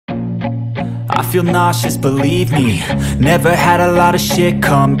I feel nauseous, believe me. Never had a lot of shit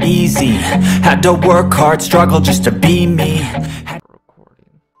come easy. Had to work hard, struggle just to be me.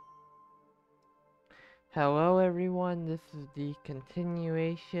 Recording. Hello everyone, this is the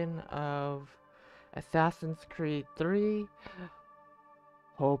continuation of Assassin's Creed 3.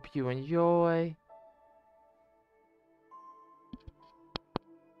 Hope you enjoy.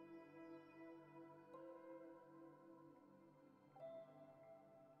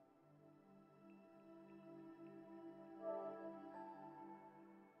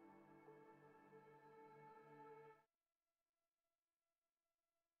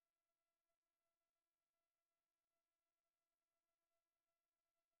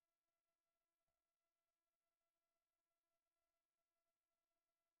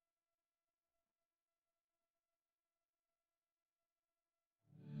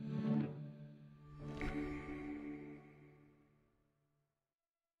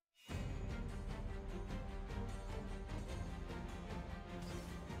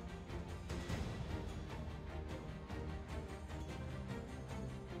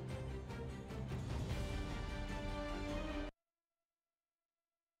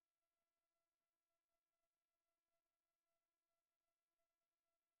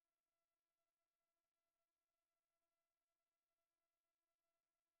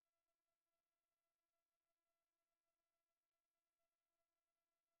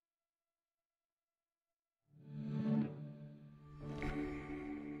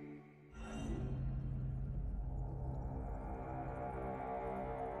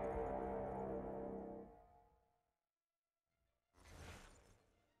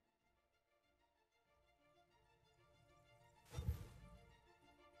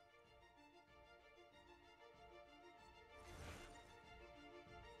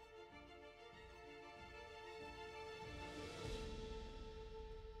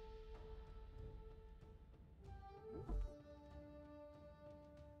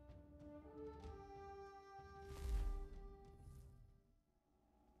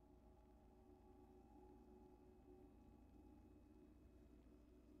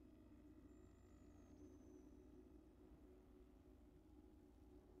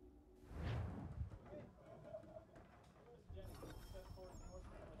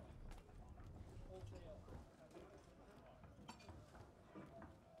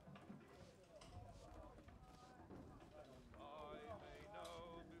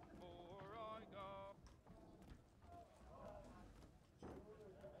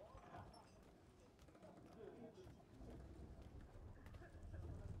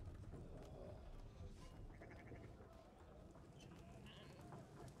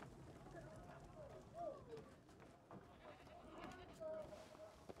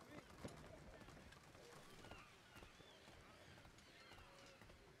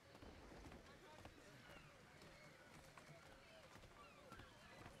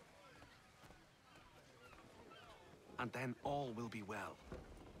 And then all will be well.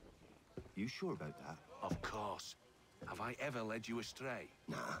 You sure about that? Of course. Have I ever led you astray?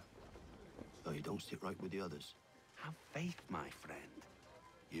 Nah. Though you don't sit right with the others. Have faith, my friend.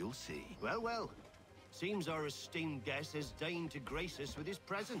 You'll see. Well, well. Seems our esteemed guest has deigned to grace us with his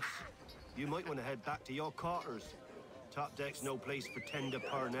presence. You might want to head back to your quarters. Top deck's no place for tender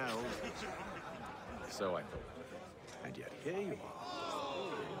parnells. So I thought. And yet here you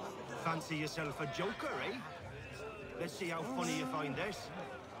are. Fancy yourself a joker, eh? Let's see how funny you find this.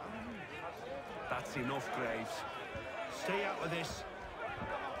 That's enough, Graves. Stay out of this.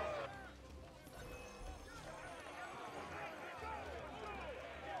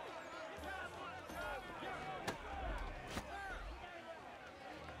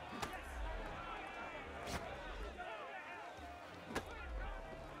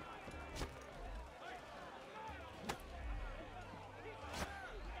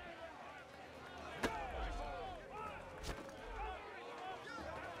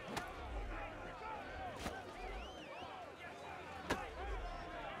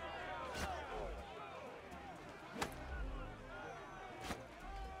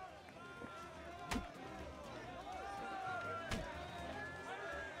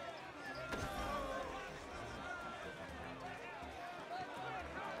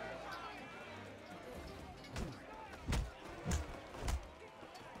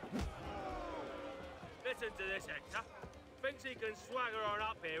 Listen to this, Hector. Thinks he can swagger on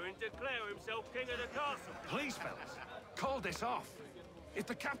up here and declare himself king of the castle. Please, fellas, call this off. If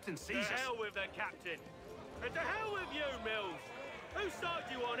the captain sees us... To hell with the captain. And to hell with you, Mills. Whose side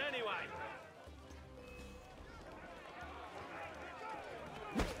do you on anyway?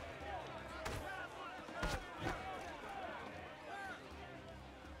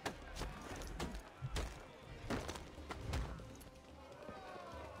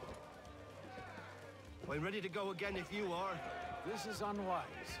 I'm ready to go again if you are. This is unwise.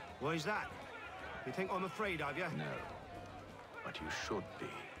 Why's that? You think I'm afraid of you? No. But you should be.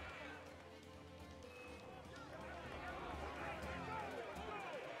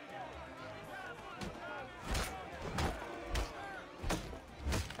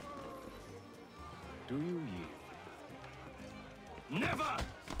 Do you yield? Never!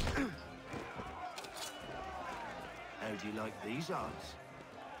 How do you like these odds?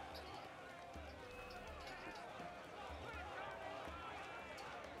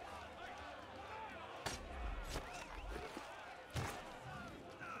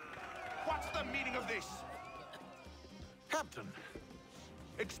 What's the meaning of this? Captain,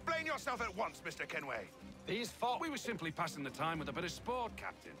 Explain yourself at once, Mr. Kenway. these thought we were simply passing the time with a bit of sport,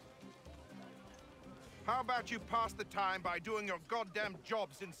 Captain. How about you pass the time by doing your goddamn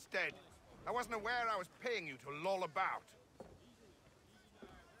jobs instead? I wasn't aware I was paying you to loll about.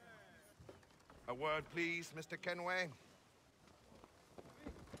 A word, please, Mr. Kenway.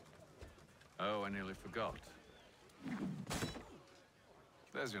 Oh, I nearly forgot.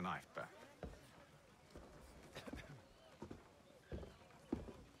 There's your knife back.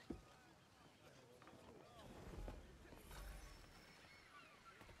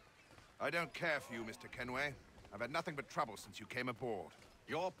 I don't care for you, Mr. Kenway. I've had nothing but trouble since you came aboard.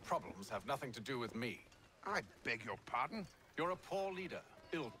 Your problems have nothing to do with me. I beg your pardon? You're a poor leader,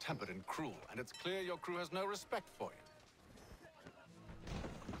 ill-tempered and cruel, and it's clear your crew has no respect for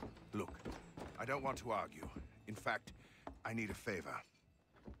you. Look, I don't want to argue. In fact, I need a favor.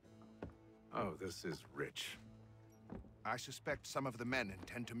 Oh, this is rich. I suspect some of the men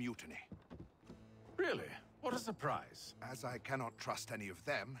intend to mutiny. Really? What a surprise. As I cannot trust any of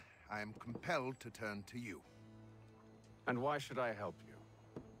them, I am compelled to turn to you. And why should I help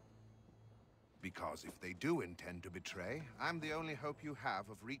you? Because if they do intend to betray, I'm the only hope you have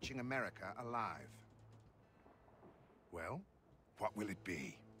of reaching America alive. Well, what will it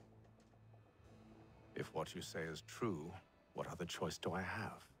be? If what you say is true, what other choice do I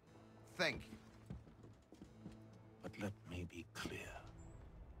have? Thank you. But let me be clear.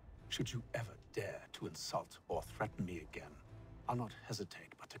 Should you ever dare to insult or threaten me again, I'll not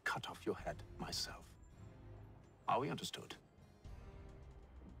hesitate but to cut off your head myself. Are we understood?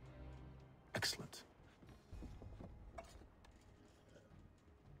 Excellent.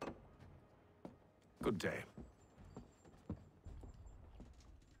 Good day.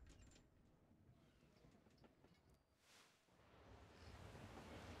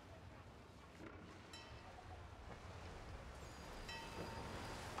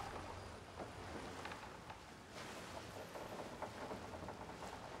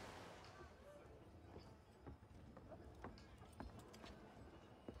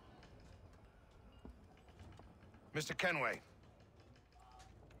 Mr. Kenway.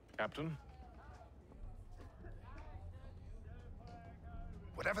 Captain?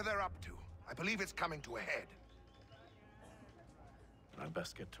 Whatever they're up to, I believe it's coming to a head. I'd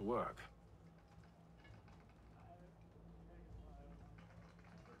best get to work.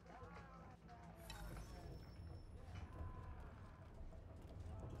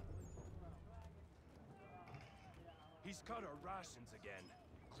 He's cut our rations again.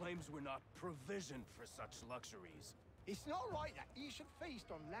 Claims we're not provisioned for such luxuries. It's not right that you should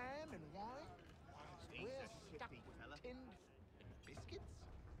feast on lamb and wine, whilst we're stuck with tinned biscuits.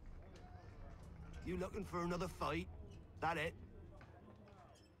 You looking for another fight? That it?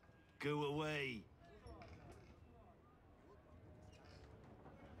 Go away.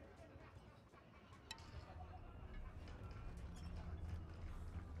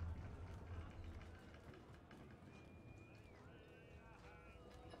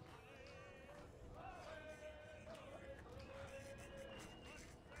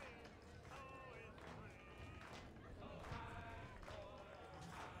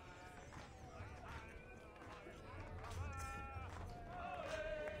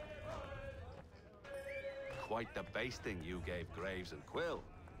 Quite the basting you gave Graves and Quill.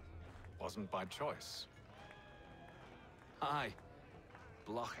 Wasn't by choice. Aye.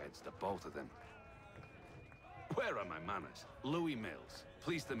 Blockheads, the both of them. Where are my manners? Louis Mills.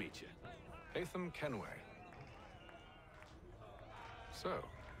 Pleased to meet you. Hatham Kenway. So,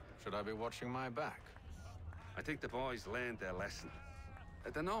 should I be watching my back? I think the boys learned their lesson.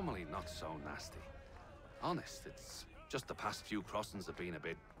 They're normally not so nasty. Honest, it's just the past few crossings have been a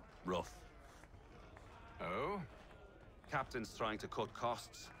bit rough. Oh? Captain's trying to cut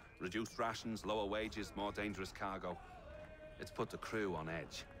costs, reduce rations, lower wages, more dangerous cargo. It's put the crew on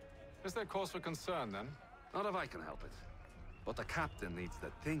edge. Is there cause for concern, then? Not if I can help it. But the captain needs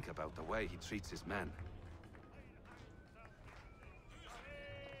to think about the way he treats his men.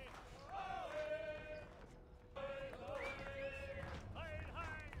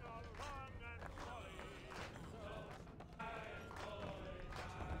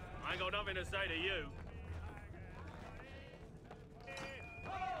 I ain't got nothing to say to you.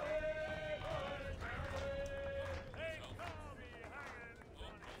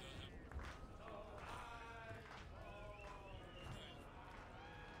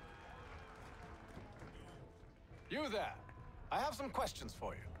 You there. I have some questions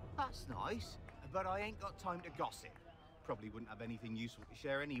for you. That's nice, but I ain't got time to gossip. Probably wouldn't have anything useful to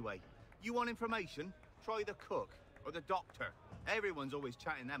share anyway. You want information? Try the cook or the doctor. Everyone's always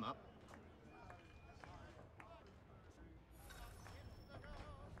chatting them up.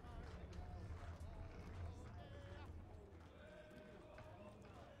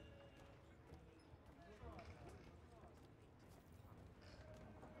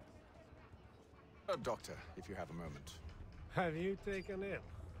 A doctor, if you have a moment. Have you taken ill?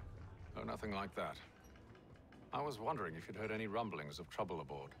 Oh, nothing like that. I was wondering if you'd heard any rumblings of trouble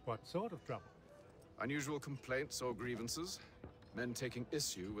aboard. What sort of trouble? Unusual complaints or grievances? Men taking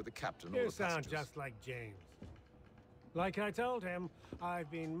issue with the captain or You the sound passengers? just like James. Like I told him, I've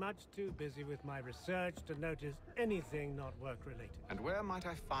been much too busy with my research to notice anything not work-related. And where might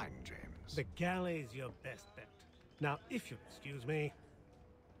I find James? The galley's your best bet. Now, if you'll excuse me...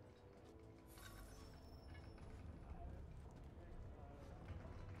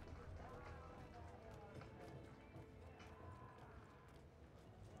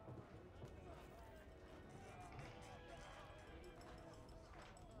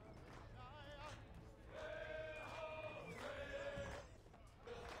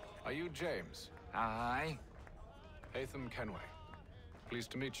 Are you James? Aye, Hatham Kenway.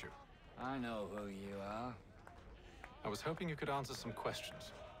 Pleased to meet you. I know who you are. I was hoping you could answer some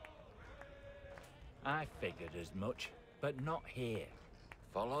questions. I figured as much, but not here.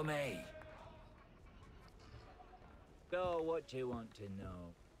 Follow me. So, what do you want to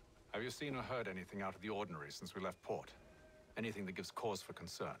know? Have you seen or heard anything out of the ordinary since we left port? Anything that gives cause for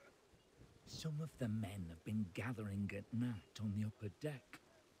concern? Some of the men have been gathering at night on the upper deck.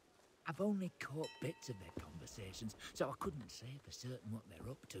 I've only caught bits of their conversations, so I couldn't say for certain what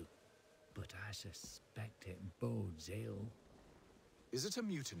they're up to. But I suspect it bodes ill. Is it a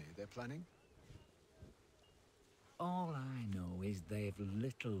mutiny they're planning? All I know is they've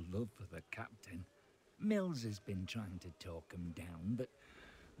little love for the captain. Mills has been trying to talk 'em down, but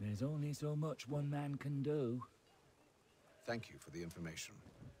there's only so much one man can do. Thank you for the information.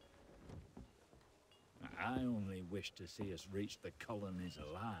 I only wish to see us reach the colonies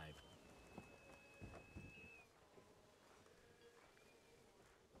alive.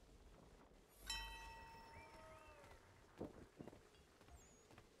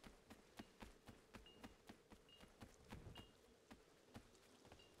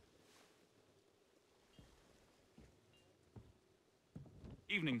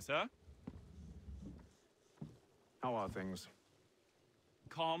 Evening, sir. How are things?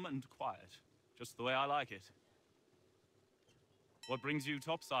 Calm and quiet. Just the way I like it. What brings you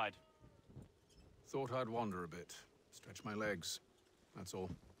topside? Thought I'd wander a bit. Stretch my legs. That's all.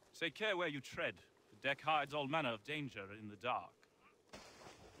 Take care where you tread. The deck hides all manner of danger in the dark.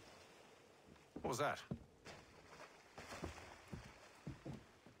 What was that?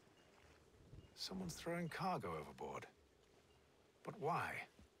 Someone's throwing cargo overboard. But why?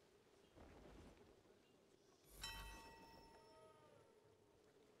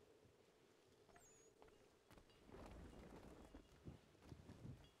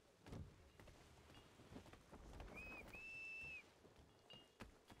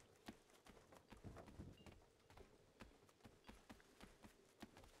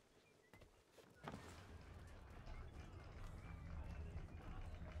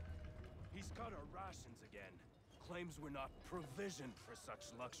 He's cut our rations again. Claims we're not provisioned for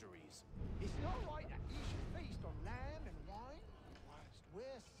such luxuries. It's not right that you should feast on lamb and wine whilst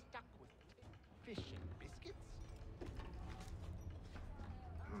we're stuck with fish and biscuits.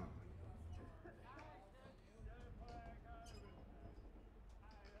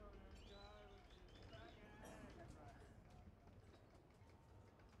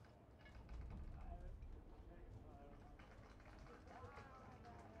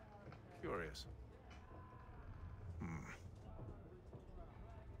 Curious.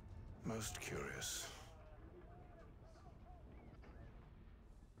 Most curious.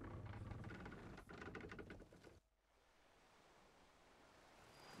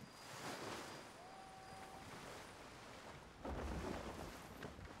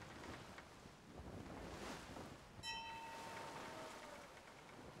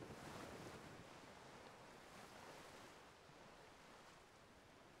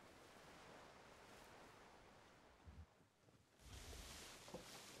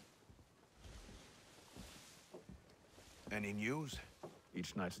 Any news?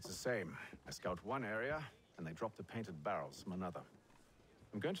 Each night it's the same. I scout one area, and they drop the painted barrels from another.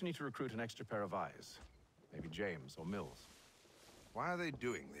 I'm going to need to recruit an extra pair of eyes. Maybe James or Mills. Why are they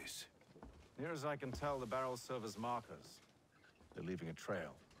doing this? Near as I can tell, the barrels serve as markers. They're leaving a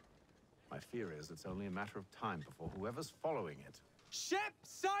trail. My fear is it's only a matter of time before whoever's following it... Ship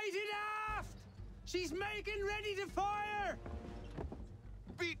sighted aft! She's making ready to fire!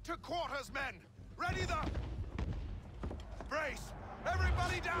 Beat to quarters, men! Ready the... Brace!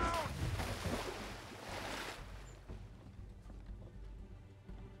 Everybody down!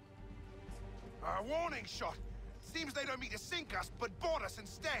 A warning shot! Seems they don't mean to sink us, but board us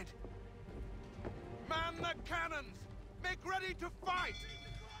instead! Man the cannons! Make ready to fight!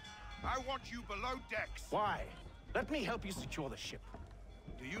 I want you below decks. Why? Let me help you secure the ship.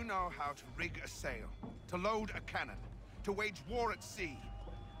 Do you know how to rig a sail? To load a cannon? To wage war at sea?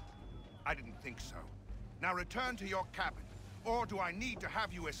 I didn't think so. Now return to your cabin. Or do I need to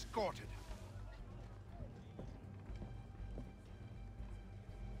have you escorted?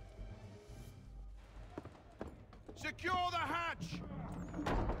 Secure the hatch!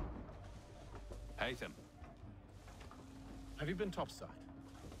 Haytham. Have you been topside?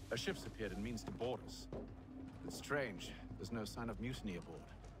 A ship's appeared and means to board us. It's strange. There's no sign of mutiny aboard.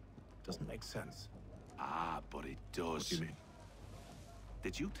 Doesn't make sense. Ah, but it does. What do you mean?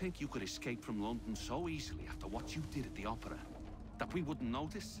 Did you think you could escape from London so easily after what you did at the opera? That we wouldn't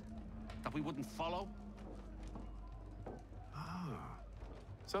notice? That we wouldn't follow? Ah.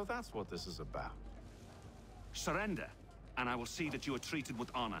 So that's what this is about. Surrender, and I will see that you are treated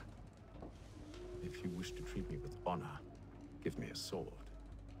with honor. If you wish to treat me with honor, give me a sword.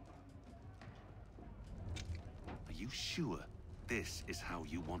 Are you sure this is how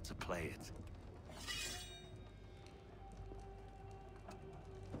you want to play it?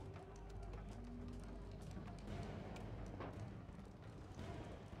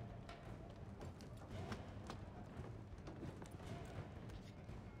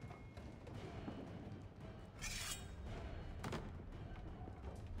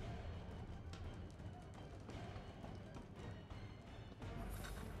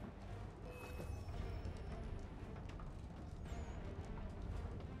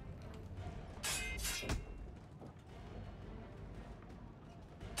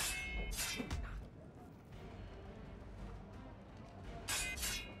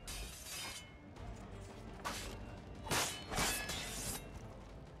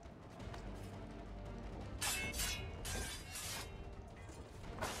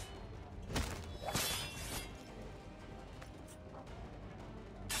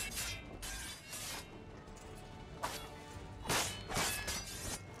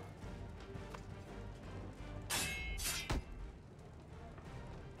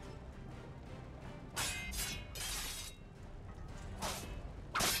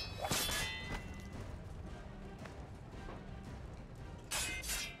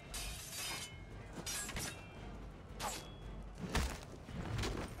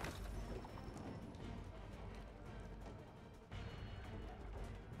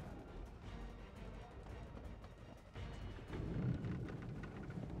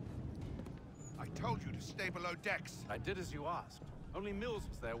 I told you to stay below decks. I did as you asked. Only Mills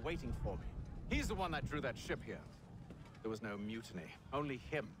was there waiting for me. He's the one that drew that ship here. There was no mutiny, only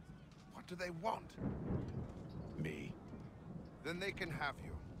him. What do they want? Me. Then they can have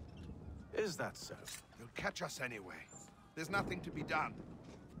you. Is that so? They'll catch us anyway. There's nothing to be done.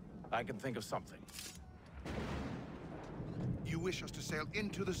 I can think of something. You wish us to sail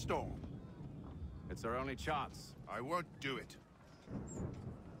into the storm? It's our only chance. I won't do it.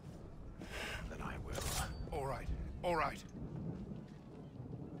 Then I will. All right, all right.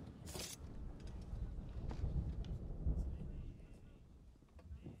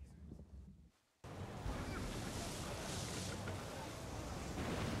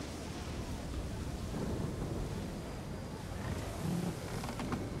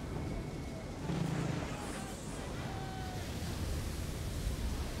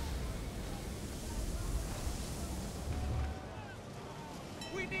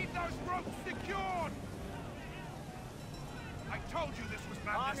 We need those ropes secured! I told you this was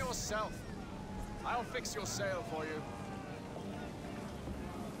madness. Arm yourself. I'll fix your sail for you.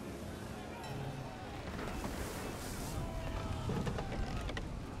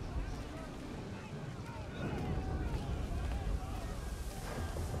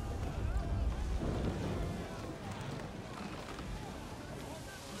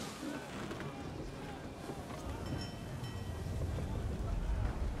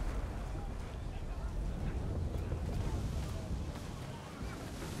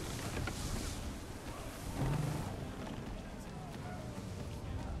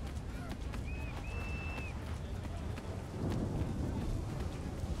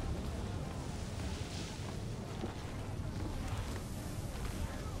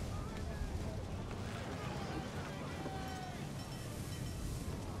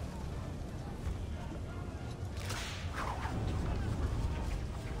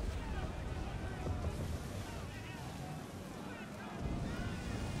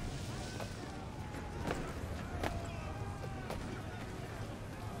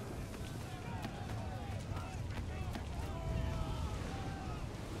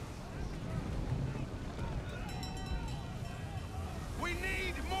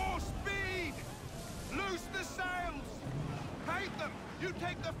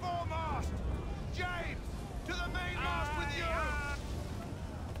 Take the foremast! James, to the mainmast with you!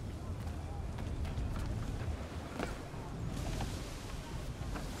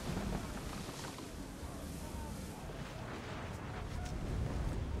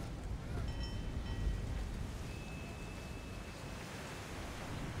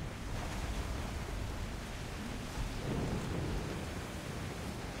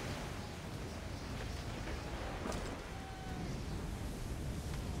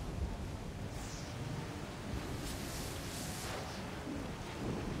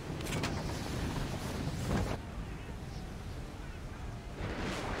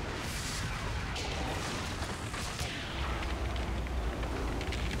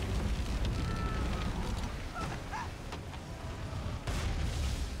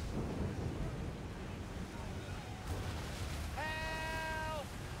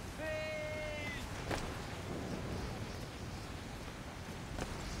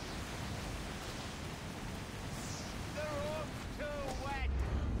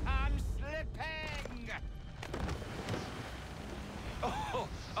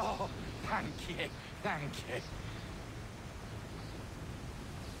 Oh, thank you, thank you.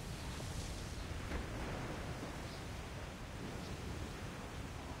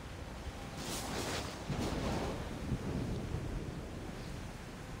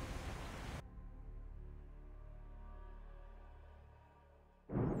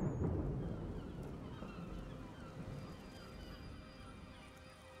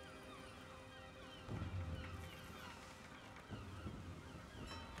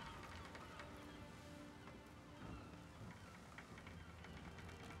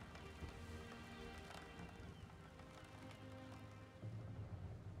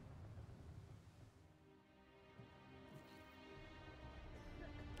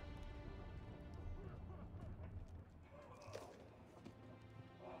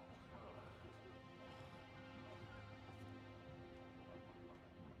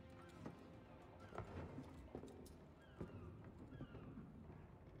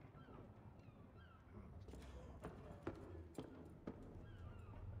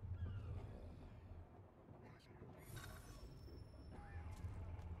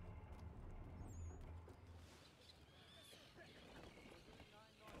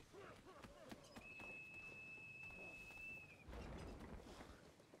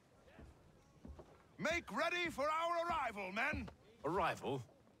 Make ready for our arrival, men! Arrival?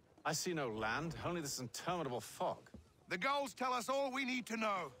 I see no land, only this interminable fog. The gulls tell us all we need to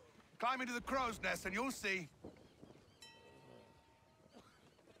know. Climb into the crow's nest and you'll see.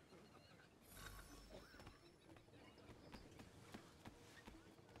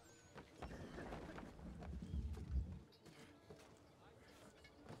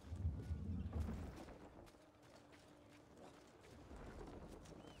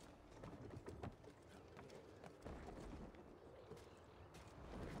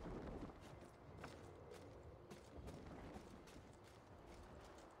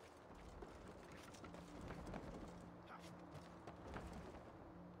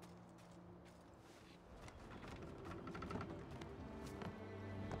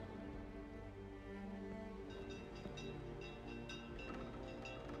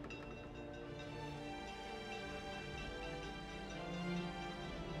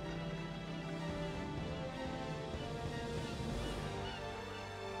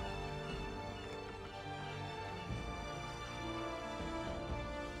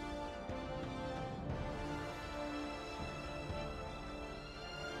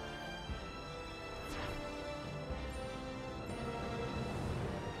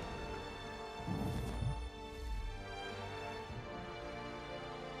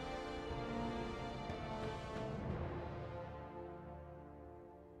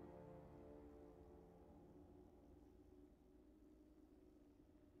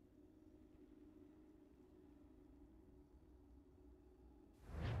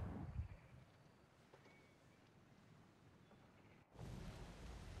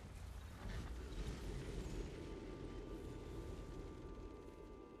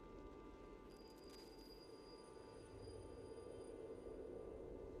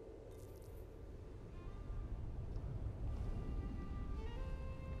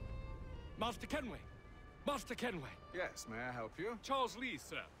 Master Kenway! Master Kenway! Yes, may I help you? Charles Lee,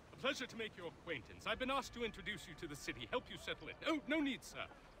 sir. A pleasure to make your acquaintance. I've been asked to introduce you to the city, help you settle in. Oh, no need, sir.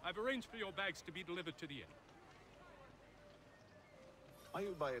 I've arranged for your bags to be delivered to the inn. Are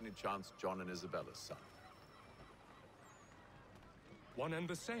you by any chance John and Isabella's son? One and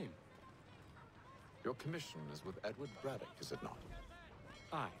the same. Your commission is with Edward Braddock, is it not?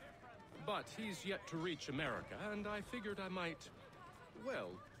 Aye. But he's yet to reach America, and I figured I might Well,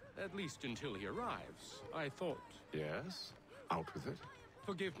 at least until he arrives. I thought... Yes? Out with it.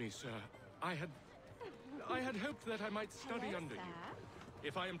 Forgive me, sir. I had hoped that I might study under you.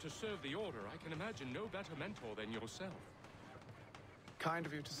 If I am to serve the Order, I can imagine no better mentor than yourself. Kind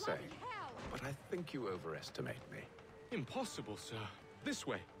of you to say, but I think you overestimate me. Impossible, sir. This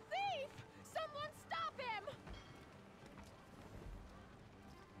way. Thief! Someone stop him!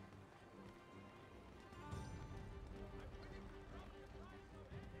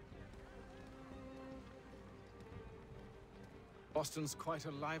 Boston's quite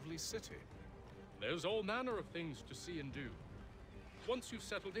a lively city. There's all manner of things to see and do. Once you've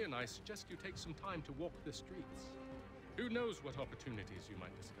settled in, I suggest you take some time to walk the streets. Who knows what opportunities you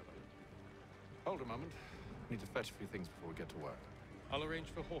might discover. Hold a moment. Need to fetch a few things before we get to work. I'll arrange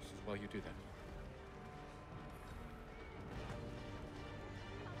for horses while you do that.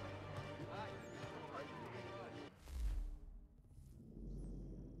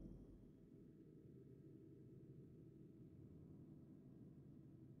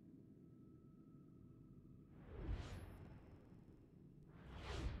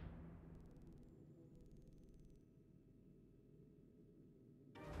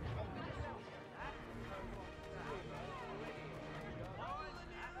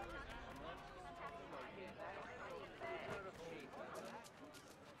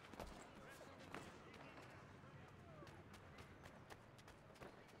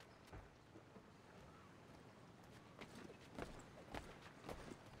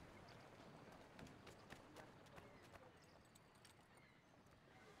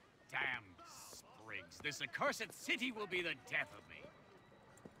 Damn sprigs. This accursed city will be the death of me.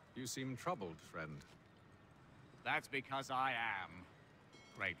 You seem troubled, friend. That's because I am.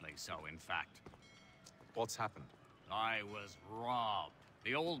 Greatly so, in fact. What's happened? I was robbed.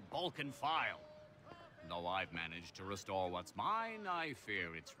 The old Balkan file. Though I've managed to restore what's mine, I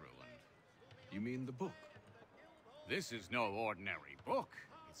fear it's ruined. You mean the book? This is no ordinary book.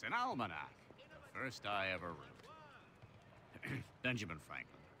 It's an almanac. The first I ever wrote. Benjamin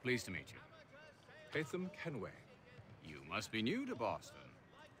Franklin. Pleased to meet you. Hatham Kenway. You must be new to Boston.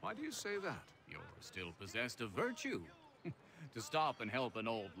 Why do you say that? You're still possessed of virtue. To stop and help an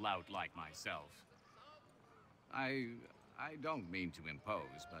old lout like myself. I don't mean to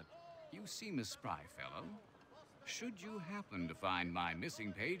impose, but you seem a spry fellow. Should you happen to find my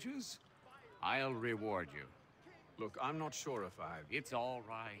missing pages, I'll reward you. Look, I'm not sure if I... It's all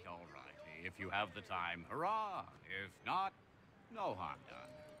right, all right. If you have the time, hurrah. If not, no harm done.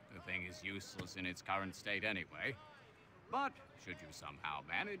 The thing is useless in its current state anyway. But should you somehow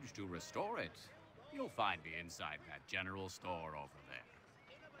manage to restore it, you'll find me inside that general store over there.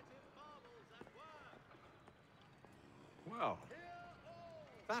 Well,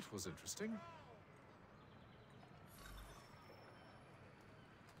 that was interesting.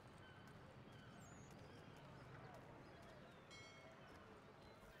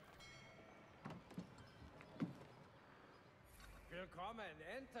 Willkommen,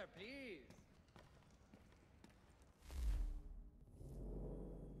 enter, please.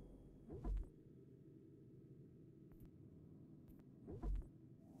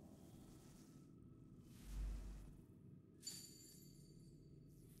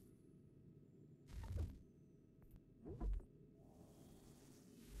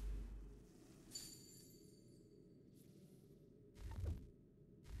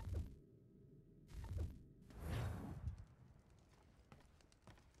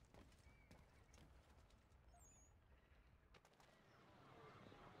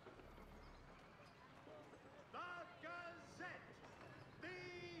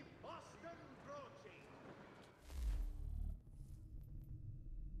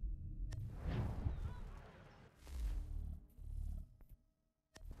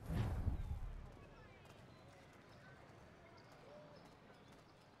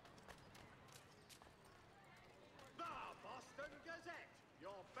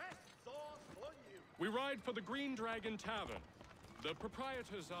 We ride for the Green Dragon Tavern. The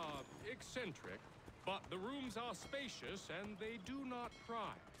proprietors are eccentric, but the rooms are spacious and they do not pry.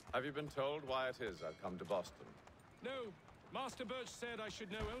 Have you been told why it is I've come to Boston? No. Master Birch said I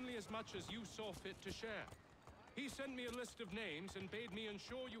should know only as much as you saw fit to share. He sent me a list of names and bade me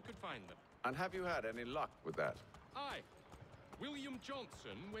ensure you could find them. And have you had any luck with that? Aye. William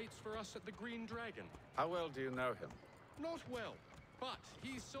Johnson waits for us at the Green Dragon. How well do you know him? Not well, but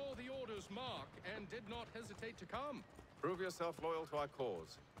he saw the Order's mark and did not hesitate to come. Prove yourself loyal to our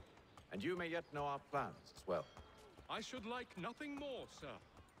cause. And you may yet know our plans as well. I should like nothing more, sir.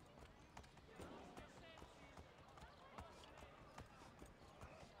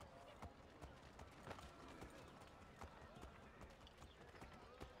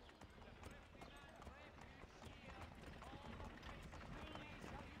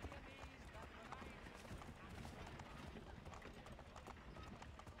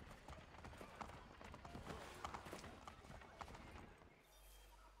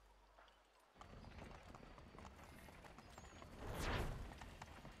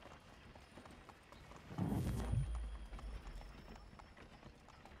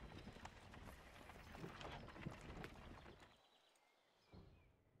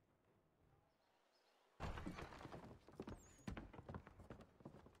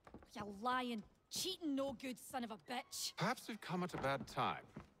 You lying, cheating, no good son of a bitch. Perhaps we've come at a bad time.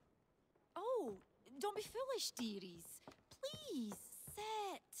 Oh, don't be foolish, dearies. Please,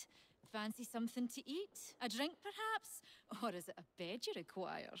 sit. Fancy something to eat? A drink, perhaps? Or is it a bed you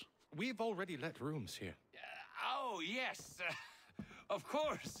require? We've already let rooms here. Oh, yes. Of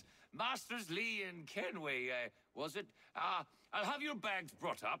course. Masters Lee and Kenway, was it? I'll have your bags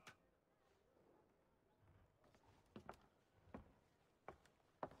brought up.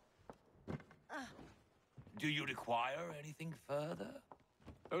 Do you require anything further?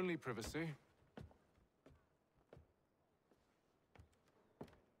 Only privacy.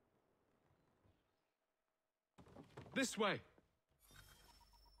 This way.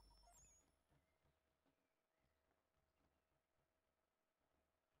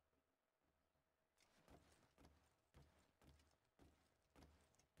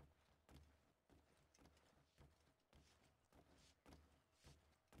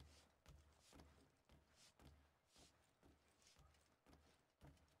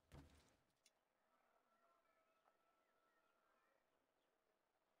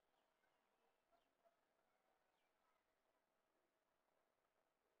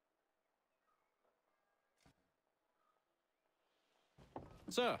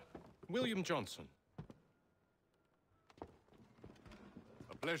 Sir, William Johnson.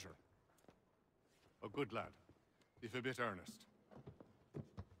 A pleasure. A good lad, if a bit earnest.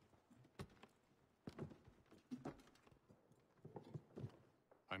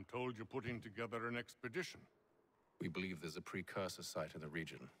 I'm told you're putting together an expedition. We believe there's a precursor site in the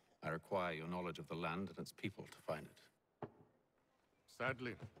region. I require your knowledge of the land and its people to find it.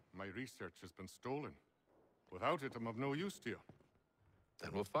 Sadly, my research has been stolen. Without it, I'm of no use to you.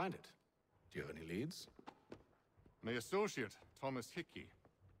 Then we'll find it. Do you have any leads? My associate, Thomas Hickey,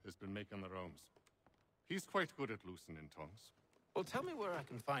 has been making the rounds. He's quite good at loosening tongues. Well, tell me where I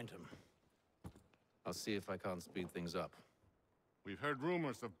can find him. I'll see if I can't speed things up. We've heard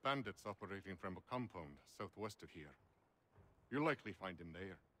rumors of bandits operating from a compound southwest of here. You'll likely find him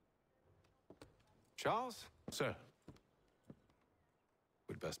there. Charles? Sir.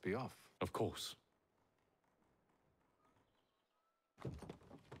 We'd best be off. Of course.